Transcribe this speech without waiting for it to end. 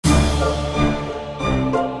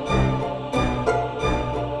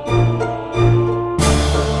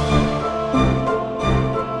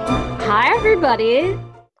everybody.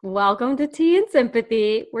 Welcome to Tea and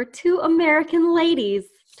Sympathy, where two American ladies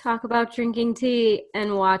talk about drinking tea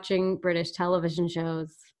and watching British television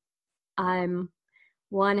shows. I'm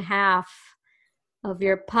one half of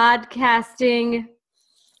your podcasting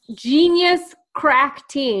genius crack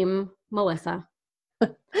team, Melissa.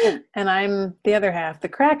 And I'm the other half, the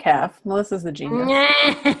crack half. Melissa's the genius.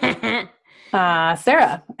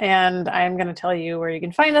 Sarah. And I'm going to tell you where you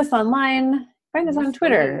can find us online. Find us on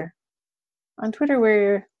Twitter. On Twitter,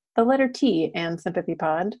 we're the letter T and Sympathy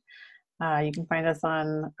Pod. You can find us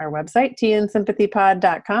on our website,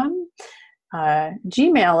 tandsympathypod.com.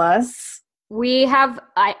 Gmail us. We got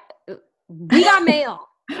mail.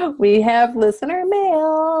 We have listener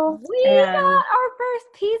mail. We got our first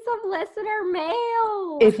piece of listener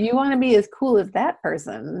mail. If you want to be as cool as that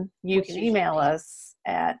person, you can email us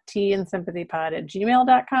at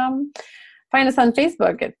tandsympathypod@gmail.com. Find us on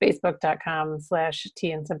Facebook at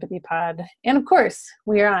facebook.com/tandsympathypod. And of course,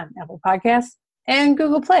 we are on Apple Podcasts and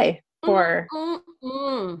Google Play for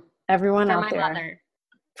everyone out there. Mother.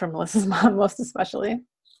 For Melissa's mom, most especially.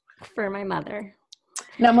 For my mother.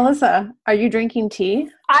 Now, Melissa, are you drinking tea?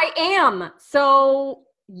 I am. So,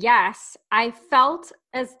 yes, I felt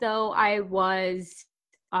as though I was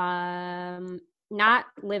not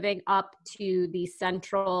living up to the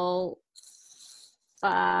central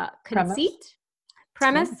conceit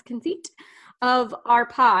of our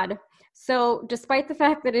pod. So despite the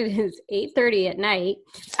fact that it is 8:30 at night,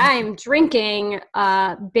 I'm drinking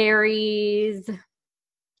Barry's,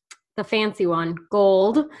 the fancy one,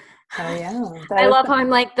 Gold. Oh yeah. I love how I'm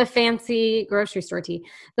like the fancy grocery store tea.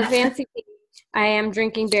 The fancy tea. I am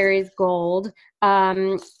drinking Barry's Gold.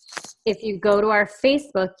 If you go to our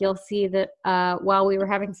Facebook, you'll see that while we were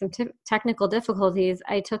having some technical difficulties,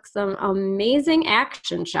 I took some amazing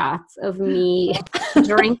action shots of me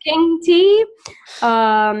drinking tea,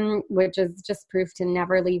 which is just proof to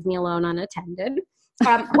never leave me alone unattended.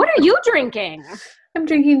 What are you drinking? I'm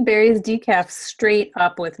drinking Barry's decaf straight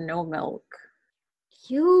up with no milk.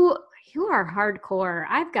 You are hardcore.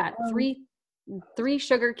 I've got three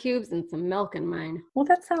sugar cubes and some milk in mine. Well,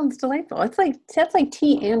 that sounds delightful. That's like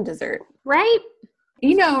tea and dessert, right?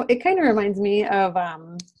 You know, it kind of reminds me of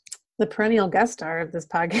the perennial guest star of this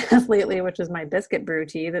podcast lately, which is my biscuit brew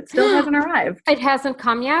tea that still hasn't arrived. It hasn't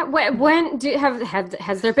come yet. When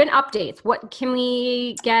has there been updates? What can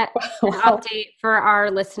we get an update for our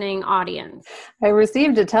listening audience? I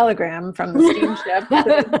received a telegram from the steamship.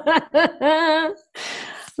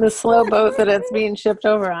 The slow boat that it's being shipped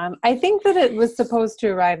over on. I think that it was supposed to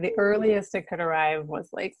arrive. The earliest it could arrive was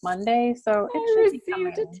like Monday. So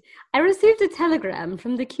I received a telegram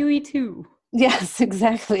from the QE2. Yes,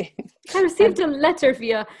 exactly. I received a letter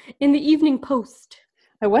in the Evening Post.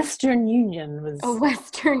 A Western Union was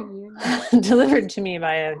delivered to me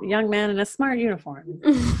by a young man in a smart uniform.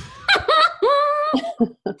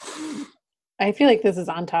 I feel like this is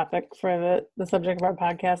on topic for the subject of our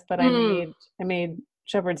podcast, but I made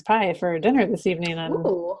shepherd's pie for dinner this evening, and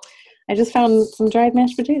I just found some dried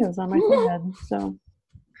mashed potatoes on my forehead. So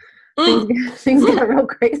things got real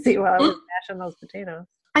crazy while I was mashing those potatoes.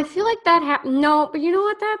 I feel like that happened. No, but you know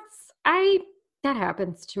what? That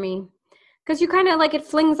happens to me because you kind of like it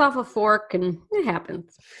flings off a fork, and it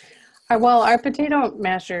happens. Well, our potato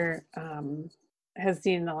masher has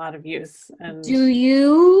seen a lot of use. And do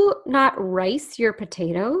you not rice your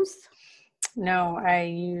potatoes? No, I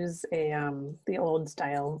use the old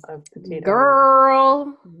style of potato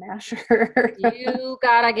girl masher. You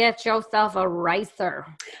gotta get yourself a ricer.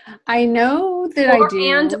 I know that I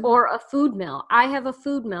do. Or a food mill. I have a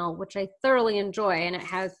food mill, which I thoroughly enjoy, and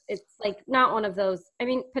it's like not one of those. I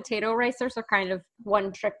mean, potato ricers are kind of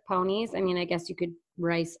one-trick ponies. I mean, I guess you could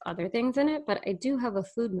rice other things in it, but I do have a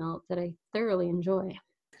food mill that I thoroughly enjoy.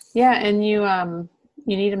 Yeah, and you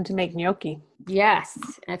need them to make gnocchi. Yes.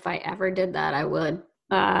 If I ever did that, I would.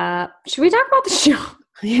 Should we talk about the show?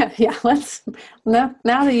 Yeah. Let's. Now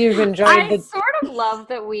that you've enjoyed I sort of love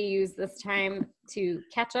that we use this time to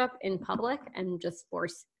catch up in public and just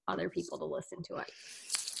force other people to listen to it.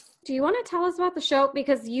 Do you want to tell us about the show?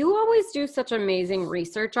 Because you always do such amazing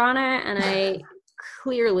research on it, and I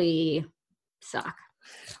clearly suck.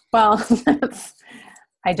 Well,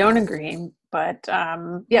 I don't agree. But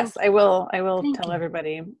yes, I will tell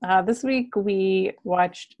everybody. This week we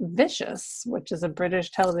watched Vicious, which is a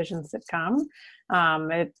British television sitcom.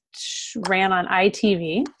 It ran on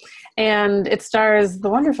ITV, and it stars the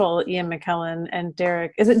wonderful Ian McKellen and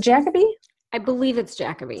Derek. Is it Jacobi? I believe it's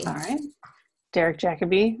Jacobi. All right. Derek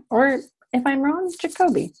Jacobi, or if I'm wrong,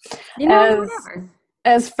 Jacobi. Whatever.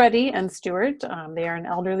 As Freddie and Stuart. They are an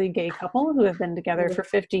elderly gay couple who have been together for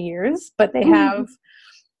 50 years, but they have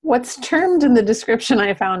what's termed in the description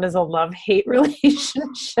I found as a love-hate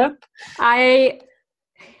relationship.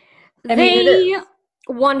 They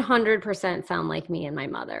 100% sound like me and my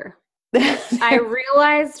mother. I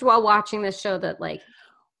realized while watching this show that like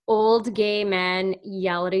old gay men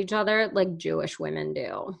yell at each other like Jewish women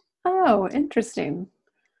do. Oh, interesting.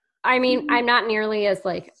 I mean, I'm not nearly as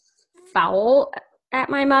like foul at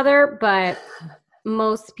my mother, but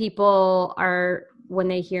most people are, when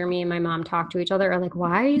they hear me and my mom talk to each other, are like,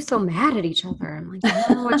 why are you so mad at each other? I'm like, I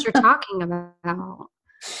don't know what you're talking about.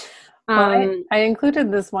 Well, I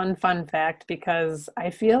included this one fun fact because I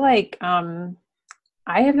feel like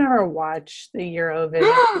I have never watched the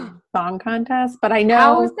Eurovision Song Contest, but I know.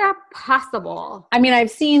 How is that possible? I mean,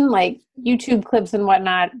 I've seen like YouTube clips and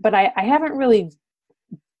whatnot, but I haven't really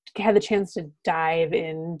had the chance to dive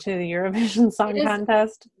into the Eurovision Song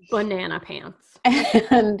Contest. Banana pants.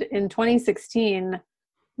 And in 2016,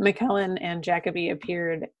 McKellen and Jacobi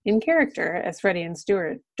appeared in character as Freddie and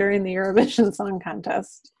Stuart during the Eurovision Song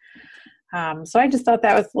Contest. So I just thought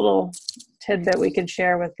that was a little tidbit we could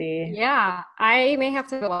share with the... Yeah, I may have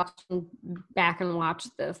to go back and watch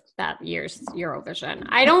that year's Eurovision.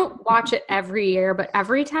 I don't watch it every year, but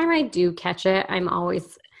every time I do catch it,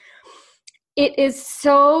 it is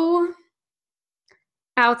so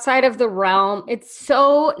outside of the realm. It's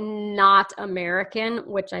so not American,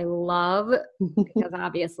 which I love because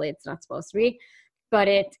obviously it's not supposed to be, but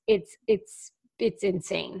it's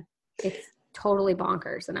insane. It's totally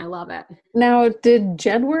bonkers and I love it. Now, did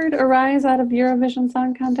Jedward arise out of Eurovision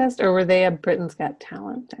Song Contest or were they a Britain's Got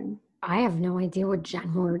Talent thing? I have no idea what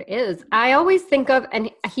Jedward is. I always think of,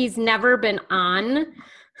 and he's never been on,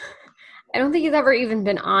 I don't think he's ever even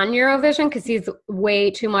been on Eurovision because he's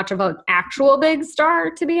way too much of an actual big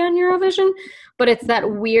star to be on Eurovision, but it's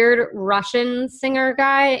that weird Russian singer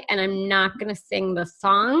guy, and I'm not going to sing the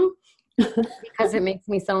song because it makes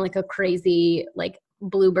me sound like a crazy, like,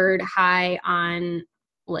 bluebird high on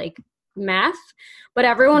like meth, but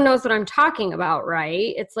everyone knows what I'm talking about,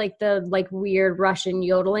 right? It's like the like weird Russian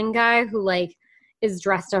yodeling guy who like is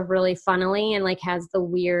dressed up really funnily and like has the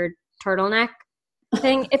weird turtleneck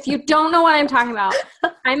thing. If you don't know what I'm talking about,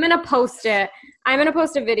 I'm gonna post it. I'm gonna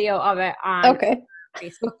post a video of it on our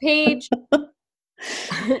Facebook page.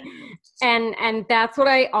 and that's what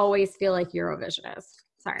I always feel like Eurovision is.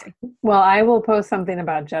 Sorry. Well, I will post something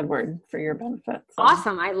about Jedward for your benefit. So.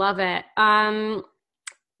 Awesome. I love it.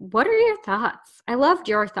 What are your thoughts? I loved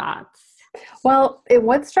your thoughts. Well,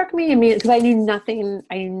 what struck me immediately, because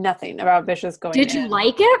I knew nothing about Vicious going in. Did you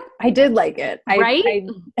like it? I did like it. Right?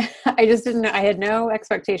 I just didn't know. I had no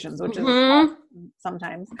expectations, which is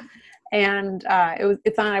sometimes. And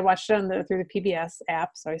it's on. I watched it through the PBS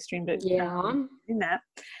app, so I streamed it. Yeah. In that,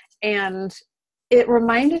 and it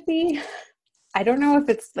reminded me. I don't know if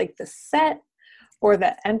it's like the set or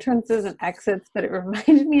the entrances and exits, but it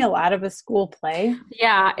reminded me a lot of a school play.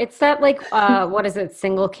 Yeah, it's that like, what is it,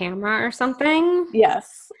 single camera or something?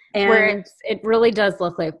 Yes. And where it really does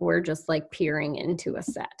look like we're just like peering into a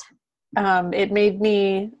set. It made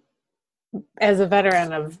me, as a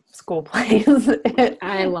veteran of school plays, it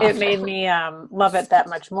made me love it that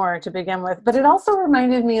much more to begin with. But it also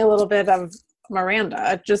reminded me a little bit of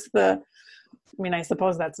Miranda, I mean, I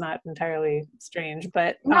suppose that's not entirely strange,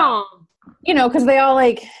 but no, because they all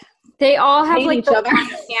have like each other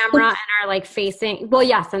camera and are like facing. Well,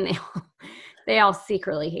 yes, and they all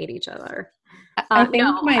secretly hate each other. I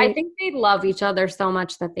think they love each other so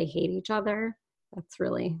much that they hate each other. That's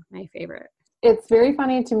really my favorite. It's very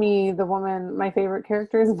funny to me. The woman, my favorite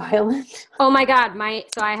character is Violet. Oh my God,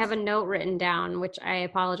 so I have a note written down, which I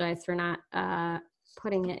apologize for not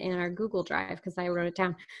putting it in our Google Drive because I wrote it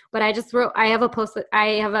down. But I just wrote, I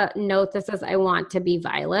have a note that says I want to be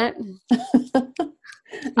Violet.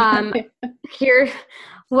 Here,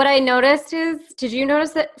 what I noticed is, did you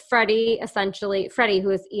notice that Freddie, who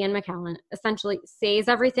is Ian McKellen, essentially says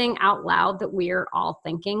everything out loud that we're all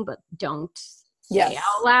thinking, but don't say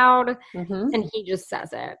out loud. Mm-hmm. And he just says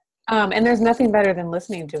it. And there's nothing better than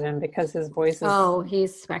listening to him because his voice is... Oh,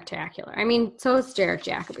 he's spectacular. I mean, so is Jarek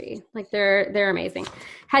Jacobi. Like, they're amazing.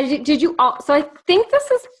 Did you all... So I think this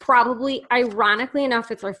is probably, ironically enough,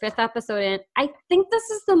 it's our 5th episode in. I think this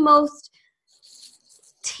is the most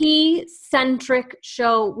tea-centric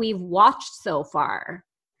show we've watched so far.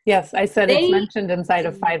 Yes, I said it's mentioned inside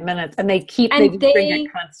of 5 minutes, and they drink it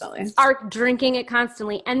constantly. Are drinking it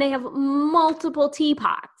constantly, and they have multiple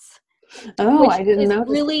teapots. Oh, I didn't know.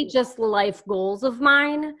 Really just life goals of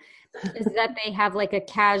mine is that they have like a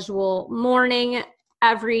casual morning,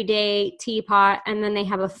 everyday teapot, and then they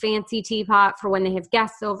have a fancy teapot for when they have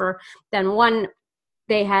guests over. Then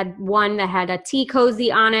they had one that had a tea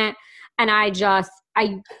cozy on it.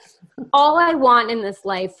 And all I want in this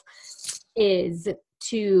life is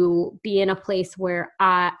to be in a place where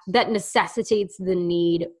that necessitates the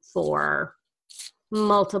need for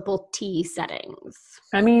multiple tea settings.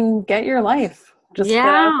 I mean, get your life. Just get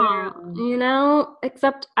out there.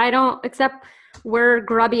 Except we're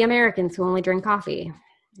grubby Americans who only drink coffee.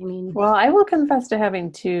 I mean, well, I will confess to having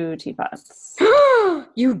 2 teapots.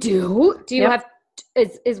 You do? Do you have,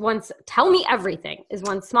 is one, tell me everything. Is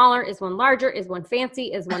one smaller? Is one larger? Is one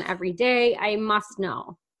fancy? Is one everyday? I must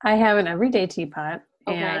know. I have an everyday teapot,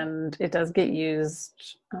 and it does get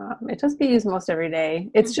used. It does get used most every day.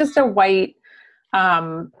 It's just a white,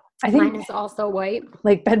 I think mine is also white.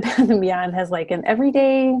 Like Bed Bath & Beyond has like an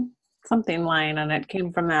everyday something line on it,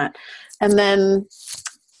 came from that. And then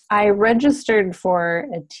I registered for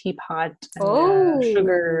a teapot and a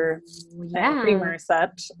sugar and creamer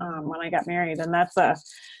set when I got married. And that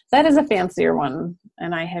is a fancier one.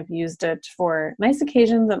 And I have used it for nice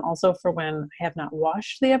occasions and also for when I have not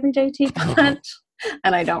washed the everyday teapot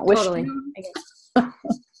and I don't wish to.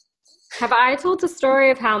 Have I told the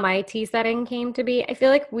story of how my tea setting came to be? I feel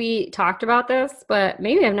like we talked about this, but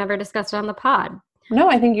maybe I've never discussed it on the pod. No,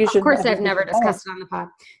 I think you should. Of course, I've never discussed it on the pod.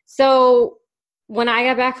 So when I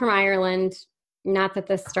got back from Ireland, not that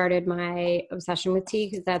this started my obsession with tea,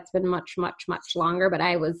 because that's been much, much, much longer, but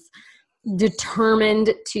I was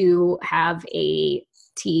determined to have a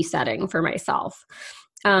tea setting for myself.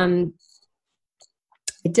 I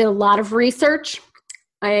did a lot of research.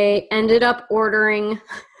 I ended up ordering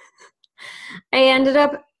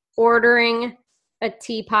a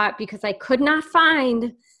teapot because I could not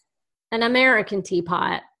find an American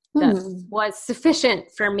teapot that was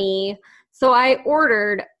sufficient for me. So I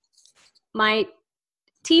ordered my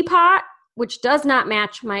teapot, which does not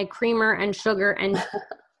match my creamer and sugar and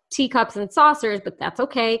teacups and saucers, but that's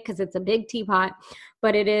okay because it's a big teapot.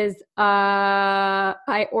 But it is,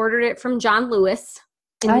 I ordered it from John Lewis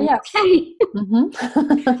in the UK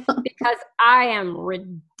because I am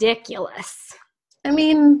ridiculous. I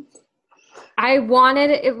mean,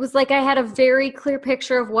 it was like I had a very clear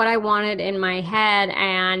picture of what I wanted in my head,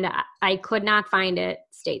 and I could not find it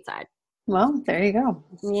stateside. Well, there you go.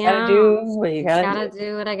 Yeah. Gotta do what you gotta do.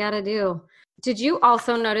 Do what I gotta do. Did you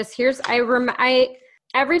also notice, every time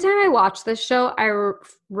I watch this show, I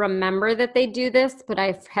remember that they do this, but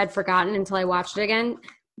I had forgotten until I watched it again.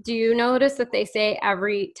 Do you notice that they say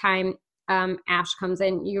every time Ash comes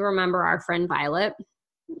in, you remember our friend Violet?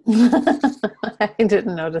 I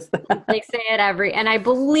didn't notice that. They say it and I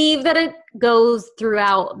believe that it goes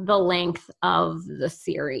throughout the length of the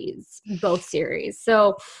series, both series.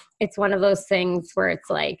 So it's one of those things where it's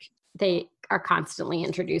like they are constantly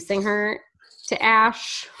introducing her to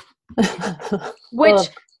Ash. Which,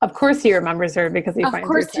 of course he remembers her because he finds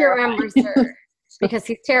her terrifying. Of course he remembers her. Because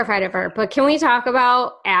he's terrified of her. But can we talk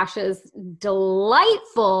about Ash's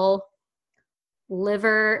delightful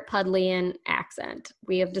Liverpudlian accent?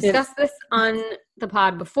 We have discussed this on the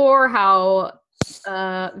pod before, how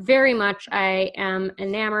very much I am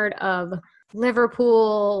enamored of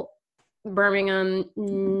Liverpool, Birmingham,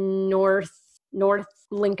 North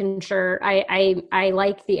Lincolnshire. I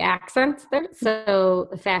like the accents there. So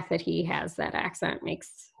the fact that he has that accent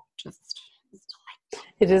makes just...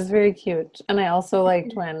 It is very cute. And I also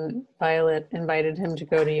liked when Violet invited him to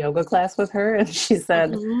go to yoga class with her, and she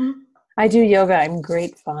said, I do yoga, I'm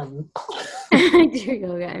great fun. I do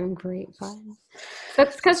yoga, I'm great fun.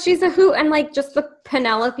 That's because she's a hoot, and like just the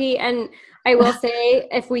Penelope, and I will say,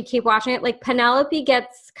 if we keep watching it, like Penelope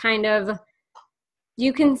gets kind of,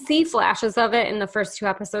 you can see flashes of it in the first 2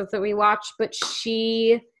 episodes that we watched, but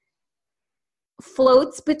she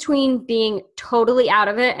floats between being totally out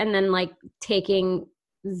of it and then like taking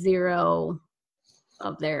 0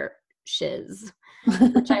 of their shiz,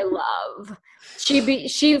 which I love.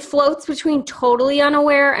 She floats between totally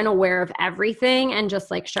unaware and aware of everything and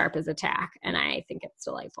just like sharp as a tack, and I think it's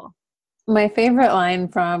delightful. My favorite line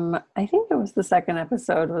from, I think it was the 2nd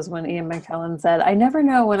episode, was when Ian McKellen said, I never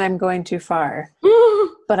know when I'm going too far,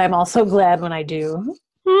 but I'm also glad when I do.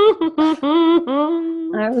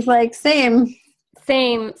 I was like, same.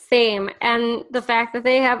 And the fact that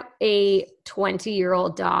they have a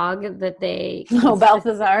 20-year-old dog that they... Oh,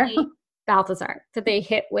 Balthazar, that they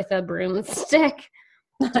hit with a broomstick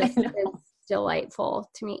just is delightful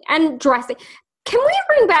to me. And dressing. Can we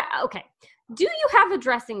bring back... Okay. Do you have a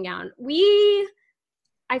dressing gown?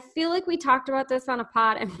 I feel like we talked about this on a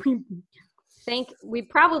pod, and we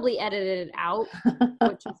probably edited it out,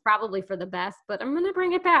 which is probably for the best, but I'm going to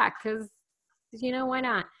bring it back because, why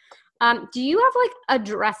not? Do you have like a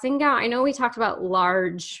dressing gown? I know we talked about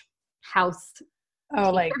large house. Oh,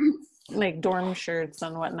 like like dorm shirts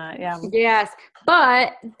and whatnot. Yeah. Yes,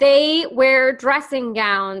 but they wear dressing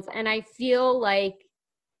gowns, and I feel like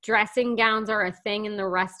dressing gowns are a thing in the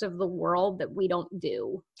rest of the world that we don't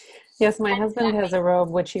do. Yes, my husband has a robe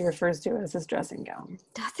which he refers to as his dressing gown.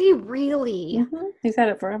 Does he really? Mm-hmm. He's had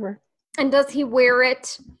it forever. And does he wear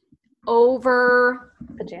it over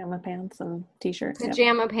pajama pants and t-shirt?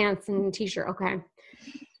 Pajama pants and t-shirt. Okay.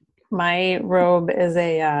 My robe is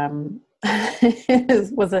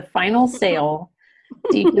was a final sale,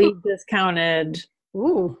 deeply discounted.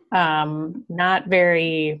 Ooh. Not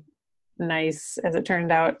very nice, as it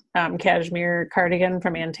turned out, cashmere cardigan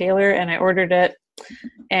from Ann Taylor, and I ordered it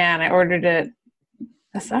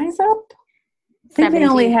a size up. I think they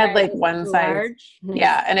only had like one size.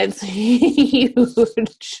 Yeah, and it's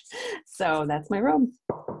huge. So that's my robe.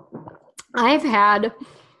 I've had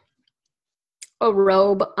a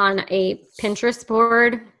robe on a Pinterest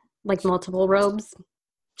board, like multiple robes,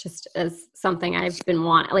 just as something I've been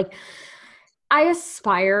wanting. Like, I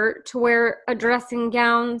aspire to wear a dressing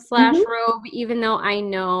gown / robe, even though I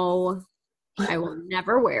know I will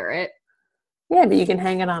never wear it. Yeah, but you can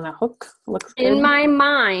hang it on a hook. Looks good. In my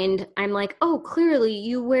mind, I'm like, oh, clearly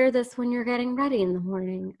you wear this when you're getting ready in the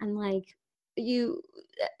morning. And like,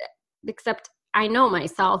 except I know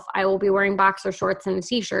myself, I will be wearing boxer shorts and a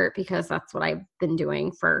t-shirt because that's what I've been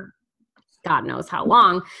doing for God knows how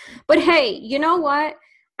long. But hey, you know what?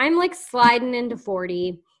 I'm like sliding into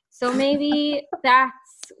 40. So maybe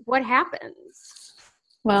that's what happens.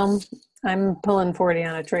 Well, I'm pulling 40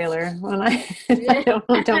 on a trailer when I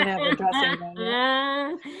don't have a dressing gown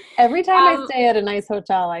yet. Every time I stay at a nice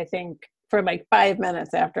hotel, I think for like 5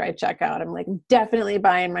 minutes after I check out, I'm like definitely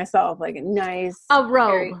buying myself like a nice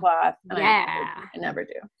robe cloth. Yeah. I never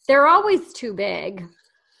do. They're always too big.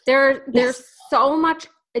 There's so much.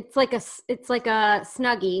 It's like a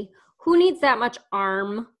Snuggie. Who needs that much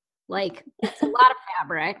arm? Like, it's a lot of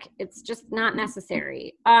fabric. It's just not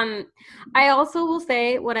necessary. I also will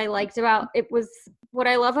say what I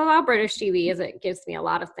love about British TV is it gives me a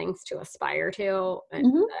lot of things to aspire to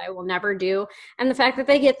and I will never do. And the fact that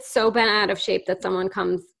they get so bent out of shape that someone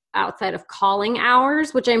comes outside of calling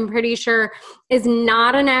hours, which I'm pretty sure is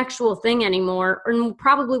not an actual thing anymore, or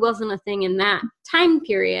probably wasn't a thing in that time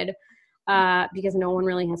period, because no one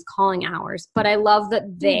really has calling hours. But I love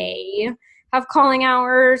that they have calling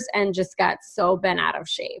hours and just got so bent out of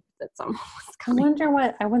shape that someone was coming.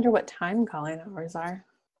 I wonder what time calling hours are.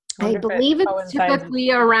 I believe it's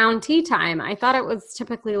typically around tea time. I thought it was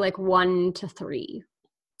typically like 1 to 3.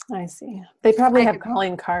 I see. They probably have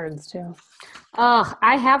calling cards too. Oh,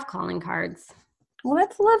 I have calling cards. Well,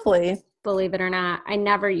 that's lovely. Believe it or not, I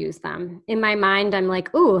never use them. In my mind, I'm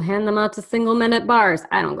like, ooh, hand them out to single-minute bars.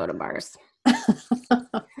 I don't go to bars.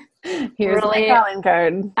 Here's my calling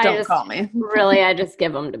card. Don't call me. Really, I just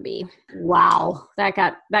give them to B. Wow, that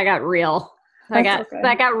got real. That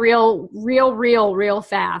got real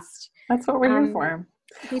fast. That's what we're here for.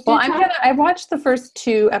 Well, I've watched the first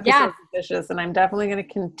 2 episodes of Vicious, and I'm definitely going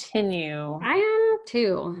to continue. I am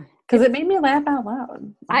too. Because it made me laugh out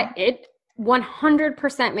loud. It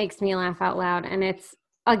 100% makes me laugh out loud. And it's,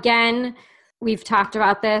 again, we've talked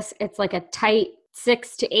about this. It's like a tight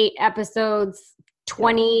 6 to 8 episodes,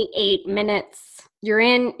 28 minutes. You're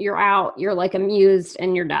in, you're out, you're like amused,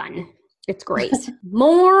 and you're done. It's great.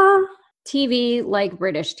 More TV like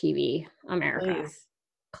British TV, America.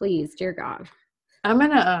 Please, dear God. I'm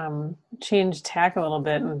gonna change tack a little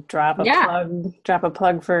bit and drop a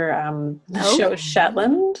plug for the show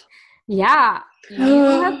Shetland. Yeah,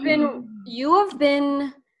 you have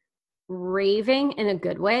been raving in a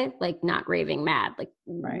good way, like not raving mad, like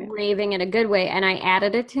raving in a good way, and I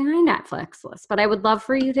added it to my Netflix list. But I would love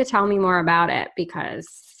for you to tell me more about it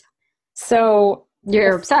because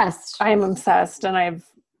you're obsessed. I am obsessed, and I've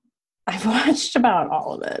watched about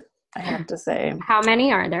all of it. I have to say. How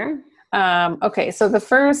many are there? Okay, so the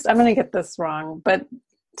first, I'm going to get this wrong, but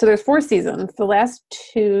so there's 4 seasons. The last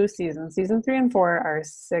 2 seasons, season 3 and 4, are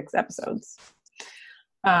 6 episodes.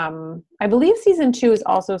 I believe season 2 is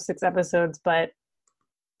also 6 episodes, but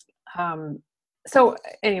so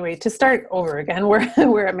anyway, to start over again,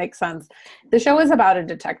 where it makes sense, the show is about a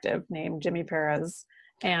detective named Jimmy Perez,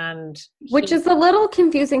 which is a little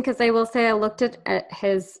confusing because I will say I looked at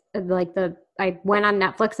his I went on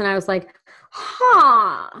Netflix and I was like,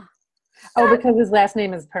 huh. Oh, because his last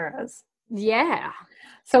name is Perez. Yeah.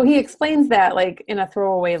 So he explains that like in a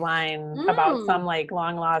throwaway line about some like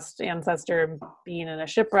long lost ancestor being in a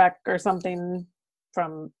shipwreck or something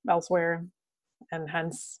from elsewhere, and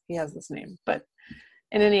hence he has this name. But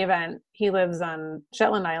in any event, he lives on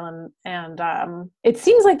Shetland Island, and it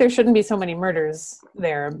seems like there shouldn't be so many murders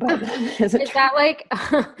there, but is that like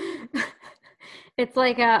it's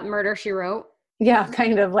like a Murder, She Wrote? Yeah,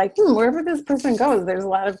 kind of like wherever this person goes, there's a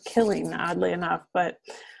lot of killing, oddly enough. But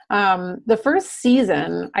the first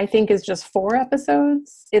season, I think, is just 4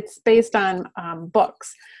 episodes. It's based on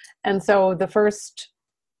books. And so the first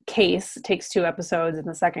case takes 2 episodes and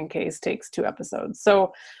the second case takes 2 episodes.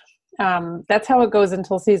 So that's how it goes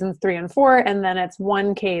until seasons 3 and 4. And then it's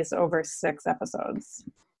 1 case over 6 episodes.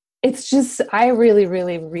 It's just, I really,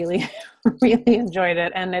 really, really, really enjoyed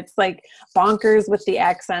it. And it's like bonkers with the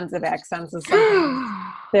accents. If accents is something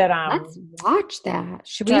that let's watch that.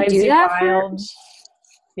 Should we do that?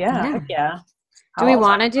 Yeah. Do we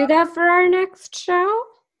want to do that for our next show?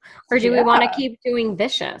 Or do we want to keep doing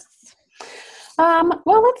Vicious? Well,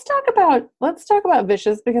 let's talk about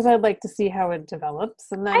Vicious, because I'd like to see how it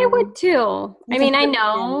develops. And then I would too. I mean, I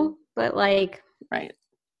know, but like, right.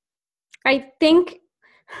 I think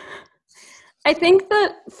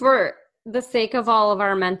that for the sake of all of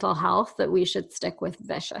our mental health, that we should stick with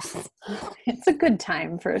Vicious. It's a good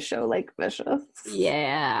time for a show like Vicious.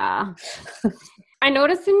 Yeah. I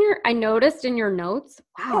noticed in your notes.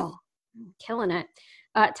 Wow, I'm killing it.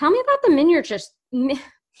 Tell me about the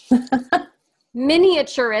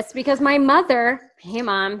miniaturist, because my mother, hey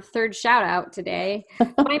mom, 3rd shout out today.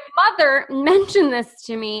 My mother mentioned this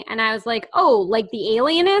to me, and I was like, oh, like The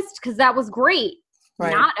Alienist, because that was great.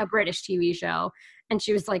 Right. Not a British TV show. And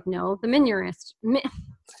she was like, no, the miniaturist.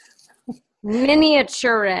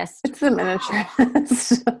 Miniaturist. It's the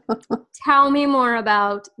miniaturist. Tell me more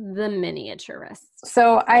about the miniaturist.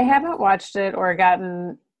 So I haven't watched it or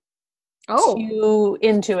gotten too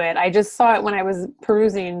into it. I just saw it when I was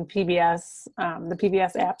perusing PBS, the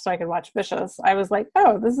PBS app, so I could watch Vicious. I was like,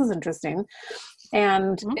 oh, this is interesting.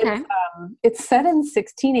 And it's set in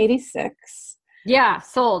 1686. Yeah,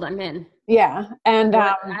 sold. I'm in. Yeah. And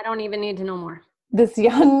I don't even need to know more. This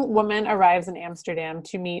young woman arrives in Amsterdam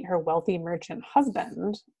to meet her wealthy merchant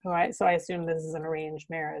husband, so I assume this is an arranged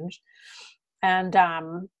marriage. And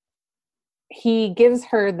he gives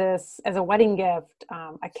her this, as a wedding gift,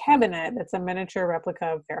 a cabinet that's a miniature replica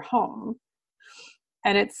of their home.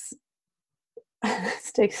 And it's,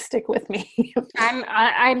 stick with me.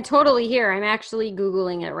 I'm totally here. I'm actually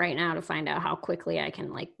Googling it right now to find out how quickly I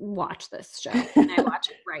can like watch this show. And I watch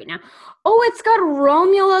it right now. Oh, it's got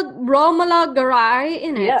Romola Garai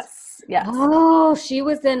in it. Yes. Oh, she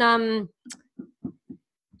was in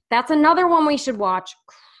that's another one we should watch.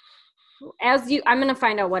 I'm gonna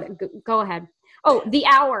find out go ahead. Oh, The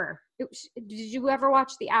Hour. Did you ever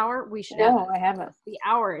watch The Hour? We should. No, I haven't. The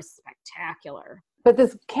Hour is spectacular. But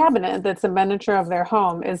this cabinet that's a miniature of their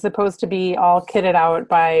home is supposed to be all kitted out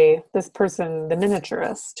by this person, the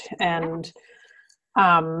miniaturist. And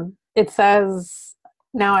it says,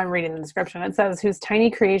 now I'm reading the description, it says, whose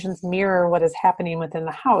tiny creations mirror what is happening within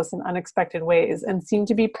the house in unexpected ways and seem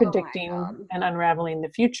to be predicting and unraveling the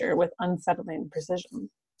future with unsettling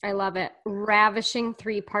precision. I love it. Ravishing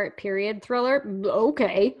 3-part period thriller.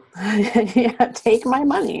 Okay. Yeah, take my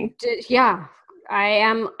money. Yeah. I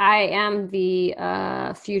am the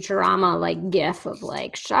Futurama like gif of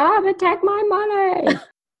like, shut up and take my money.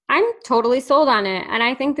 I'm totally sold on it. And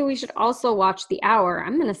I think that we should also watch The Hour.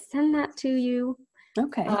 I'm going to send that to you.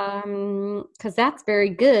 Okay. Because that's very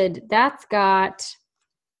good. That's got,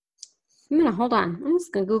 hold on. I'm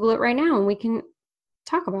just going to Google it right now and we can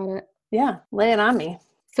talk about it. Yeah. Lay it on me.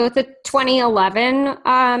 So it's a 2011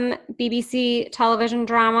 BBC television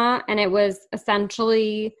drama, and it was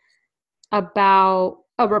essentially about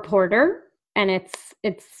a reporter, and it's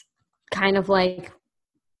kind of like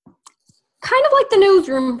the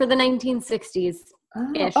newsroom for the 1960s.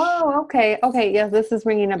 Oh, okay. Yeah, this is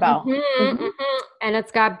ringing a bell. And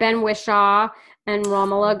it's got Ben Whishaw and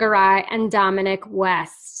Romola Garai and Dominic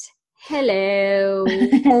West. Hello.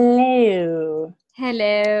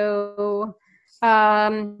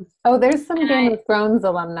 There's some Game of Thrones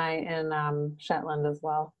alumni in Shetland as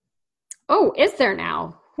well. Oh, is there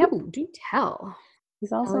now? Yep. Ooh, do tell.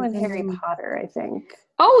 He's also in Harry Potter, I think.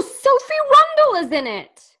 Oh, Sophie Rundle is in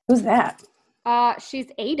it. Who's that? She's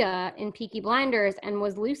Ada in Peaky Blinders and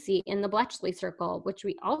was Lucy in The Bletchley Circle, which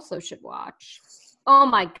we also should watch. Oh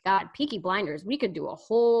my God, Peaky Blinders. We could do a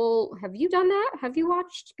whole... Have you done that? Have you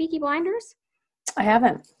watched Peaky Blinders? I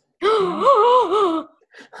haven't.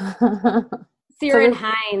 Ciarán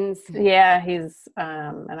Hinds. Yeah, he's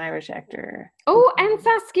an Irish actor. Oh, and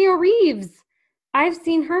Saskia Reeves. I've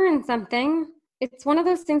seen her in something. It's one of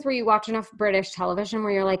those things where you watch enough British television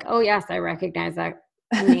where you're like, oh yes, I recognize that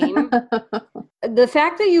name. The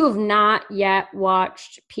fact that you have not yet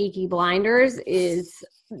watched Peaky Blinders is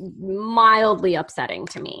mildly upsetting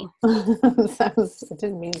to me. I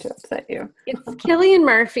didn't mean to upset you. It's Cillian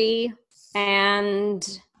Murphy,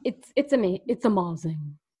 and it's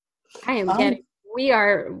amazing. I am getting.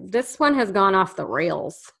 This one has gone off the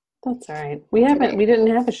rails. That's all right. We didn't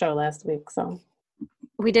have a show last week, so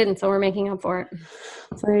we didn't. So we're making up for it.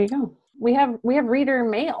 So there you go. We have reader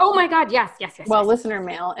mail. Oh my God! Yes. Well, listener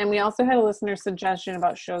mail, and we also had a listener suggestion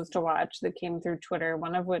about shows to watch that came through Twitter.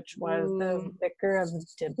 One of which was The Vicar of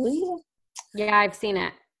Dibley. Yeah, I've seen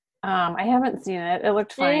it. I haven't seen it. It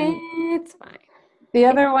looked fine. It's fine. The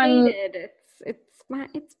other one,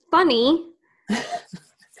 it's funny.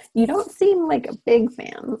 You don't seem like a big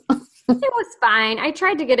fan. It was fine. I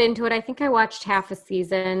tried to get into it. I think I watched half a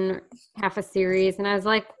season, half a series, and I was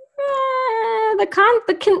like,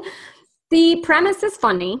 the premise is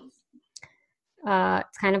funny.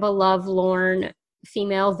 It's kind of a lovelorn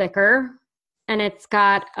female vicar, and it's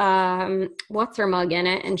got what's her mug in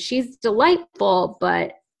it, and she's delightful,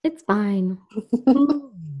 but it's fine.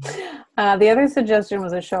 The other suggestion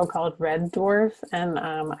was a show called Red Dwarf, and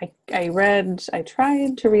I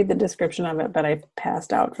tried to read the description of it, but I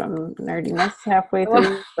passed out from nerdiness halfway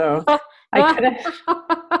through, so I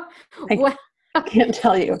couldn't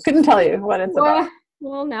tell you what it's about.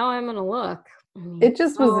 Well, now I'm gonna look. It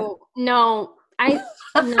just was I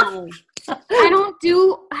don't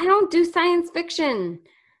do science fiction.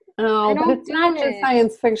 Oh, but it's not just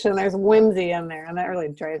science fiction. There's whimsy in there, and that really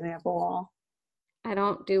drives me up a wall. I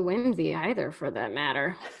don't do whimsy either, for that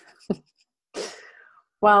matter.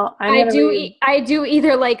 Well, I do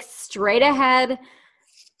either like straight ahead,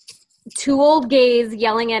 two old gays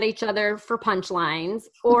yelling at each other for punchlines,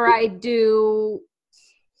 or I do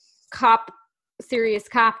serious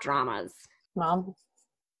cop dramas. Well,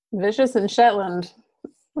 Vicious and Shetland.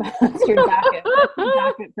 That's your docket.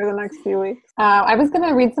 For the next few weeks. I was going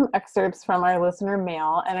to read some excerpts from our listener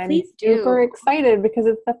mail, and I'm super excited because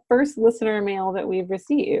it's the first listener mail that we've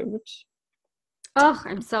received. Oh,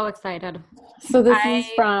 I'm so excited. So this is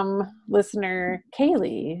from listener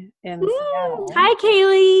Kaylee in Seattle. Hi,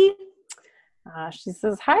 Kaylee. She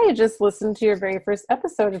says, hi, I just listened to your very first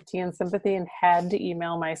episode of Tea and Sympathy and had to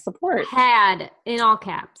email my support. Had, in all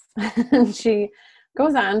caps. And she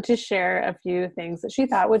goes on to share a few things that she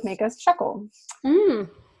thought would make us chuckle.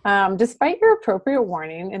 Despite your appropriate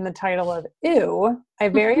warning in the title of Ew, I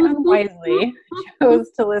very unwisely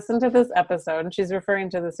chose to listen to this episode, and she's referring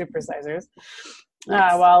to the Supersizers,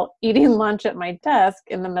 while eating lunch at my desk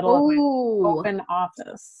in the middle of my open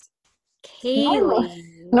office.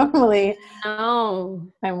 Kaylee. Normally, no.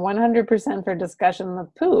 I'm 100% for discussion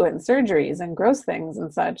of poo and surgeries and gross things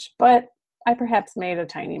and such, but I perhaps made a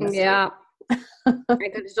tiny mistake. Yeah. I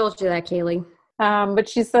could have told you that, Kaylee. But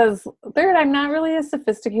she says, third, I'm not really a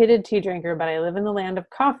sophisticated tea drinker, but I live in the land of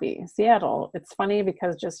coffee, Seattle. It's funny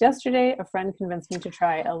because just yesterday, a friend convinced me to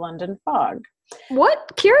try a London Fog.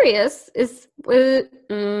 What? Curious. Is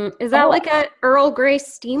that like a Earl Grey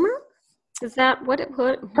steamer? Is that what it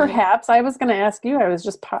put? Perhaps. I was going to ask you. I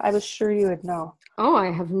was sure you would know. Oh,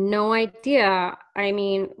 I have no idea. I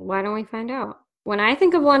mean, why don't we find out? When I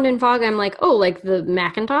think of London Fog, I'm like, oh, like the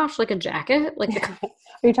Macintosh, like a jacket? Like Are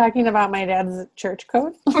you talking about my dad's church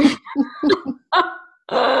coat?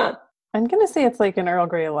 I'm going to say it's like an Earl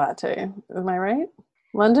Grey latte. Am I right?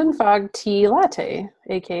 London Fog Tea Latte,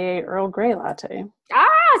 a.k.a. Earl Grey Latte.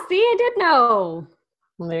 Ah, see, I did know.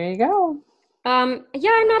 Well, there you go.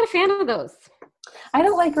 Yeah, I'm not a fan of those. I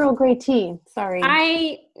don't like Earl Grey tea. Sorry.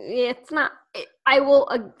 I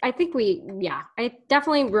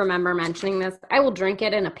definitely remember mentioning this. I will drink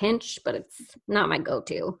it in a pinch, but it's not my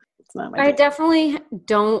go-to. It's not my I definitely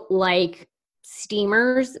don't like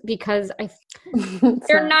steamers because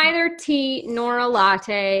they're neither tea nor a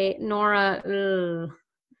latte nor a.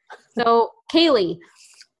 So, Kaylee,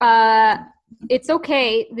 it's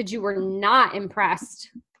okay that you were not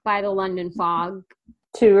impressed by the London Fog.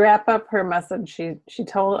 To wrap up her message, she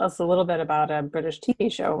told us a little bit about a British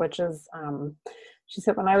TV show, which is, she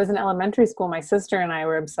said, when I was in elementary school, my sister and I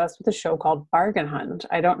were obsessed with a show called Bargain Hunt.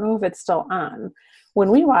 I don't know if it's still on. When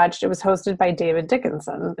we watched, it was hosted by David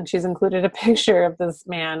Dickinson, and she's included a picture of this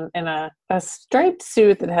man in a striped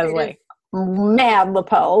suit that has like mad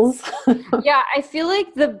lapels. Yeah, I feel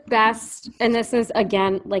like the best, and this is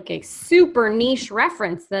again like a super niche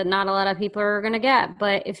reference that not a lot of people are going to get,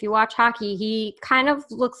 but if you watch hockey, he kind of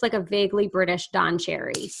looks like a vaguely British Don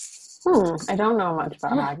Cherry. I don't know much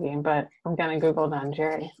about hockey, but I'm gonna Google Don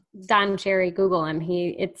Cherry. Don Cherry, Google him.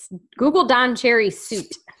 It's Google Don Cherry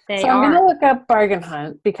suit. I'm gonna look up Bargain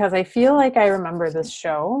Hunt because I feel like I remember this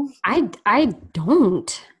show. I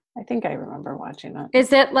don't. I think I remember watching it.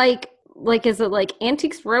 Is it like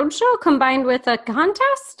Antiques Roadshow combined with a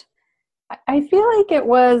contest? I feel like it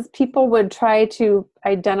was people would try to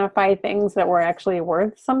identify things that were actually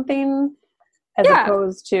worth something as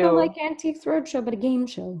opposed to like Antiques Roadshow, but a game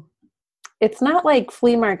show. It's not like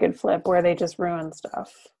Flea Market Flip where they just ruin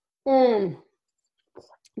stuff.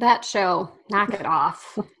 That show, knock it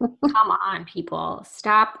off. Come on, people.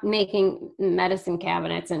 Stop making medicine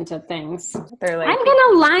cabinets into things. They're like, I'm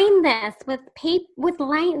gonna line this with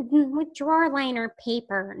drawer liner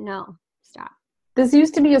paper. No, stop. This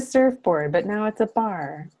used to be a surfboard, but now it's a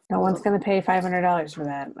bar. No one's gonna pay $500 for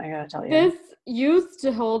that. I gotta tell you. This used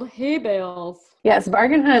to hold hay bales. Yes,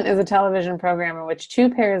 Bargain Hunt is a television program in which two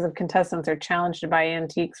pairs of contestants are challenged to buy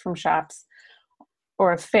antiques from shops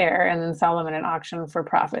or a fair and then sell them at an auction for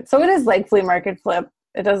profit. So it is like Flea Market Flip.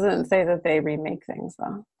 It doesn't say that they remake things,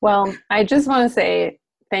 though. Well, I just want to say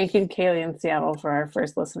thank you to Kaylee in Seattle for our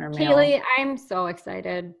first listener mail. Kaylee, I'm so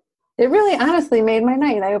excited. It really honestly made my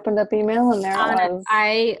night. I opened up email and there it was.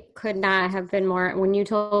 I could not have been more. When you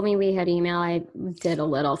told me we had email, I did a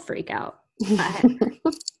little freak out.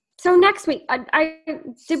 So next week, I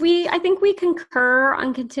think we concur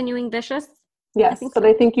on continuing Vicious. Yes, but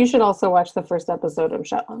I think you should also watch the first episode of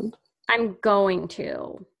Shetland. I'm going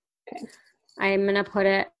to. Okay. I'm going to put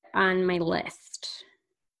it on my list,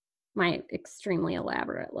 my extremely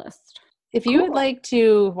elaborate list. If you would like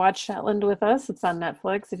to watch Shetland with us, it's on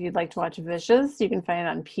Netflix. If you'd like to watch Vicious, you can find it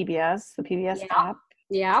on PBS, the PBS app.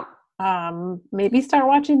 Yep. Maybe start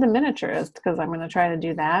watching The Miniaturist because I'm going to try to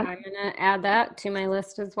do that. I'm going to add that to my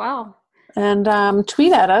list as well. And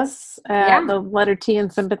tweet at us at the letter T in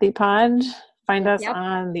Sympathy Pod. Find us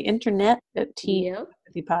on the internet at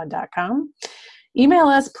tsympathypod.com. Email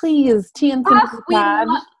us, please, tnsympathypod.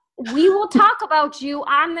 We will talk about you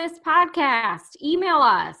on this podcast. Email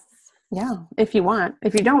us. Yeah, if you want.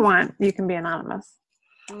 If you don't want, you can be anonymous.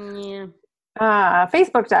 Yeah.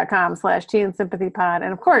 Facebook.com/tnsympathypod.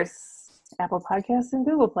 And of course, Apple Podcasts and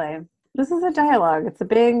Google Play. This is a dialogue. It's a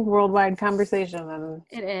big worldwide conversation. And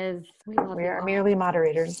it is. We are merely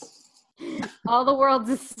moderators. All the world's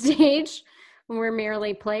a stage. We're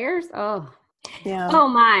merely players. Oh. Yeah. Oh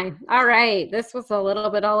my. All right. This was a little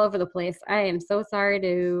bit all over the place. I am so sorry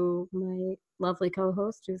to my lovely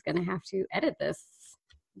co-host who's going to have to edit this.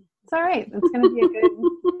 It's all right. It's going to be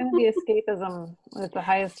it's going to be escapism at the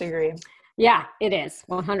highest degree. Yeah, it is.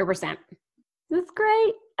 100%. This is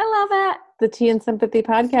great. I love it. The Tea and Sympathy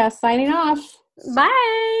Podcast signing off.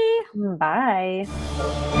 Bye. Bye.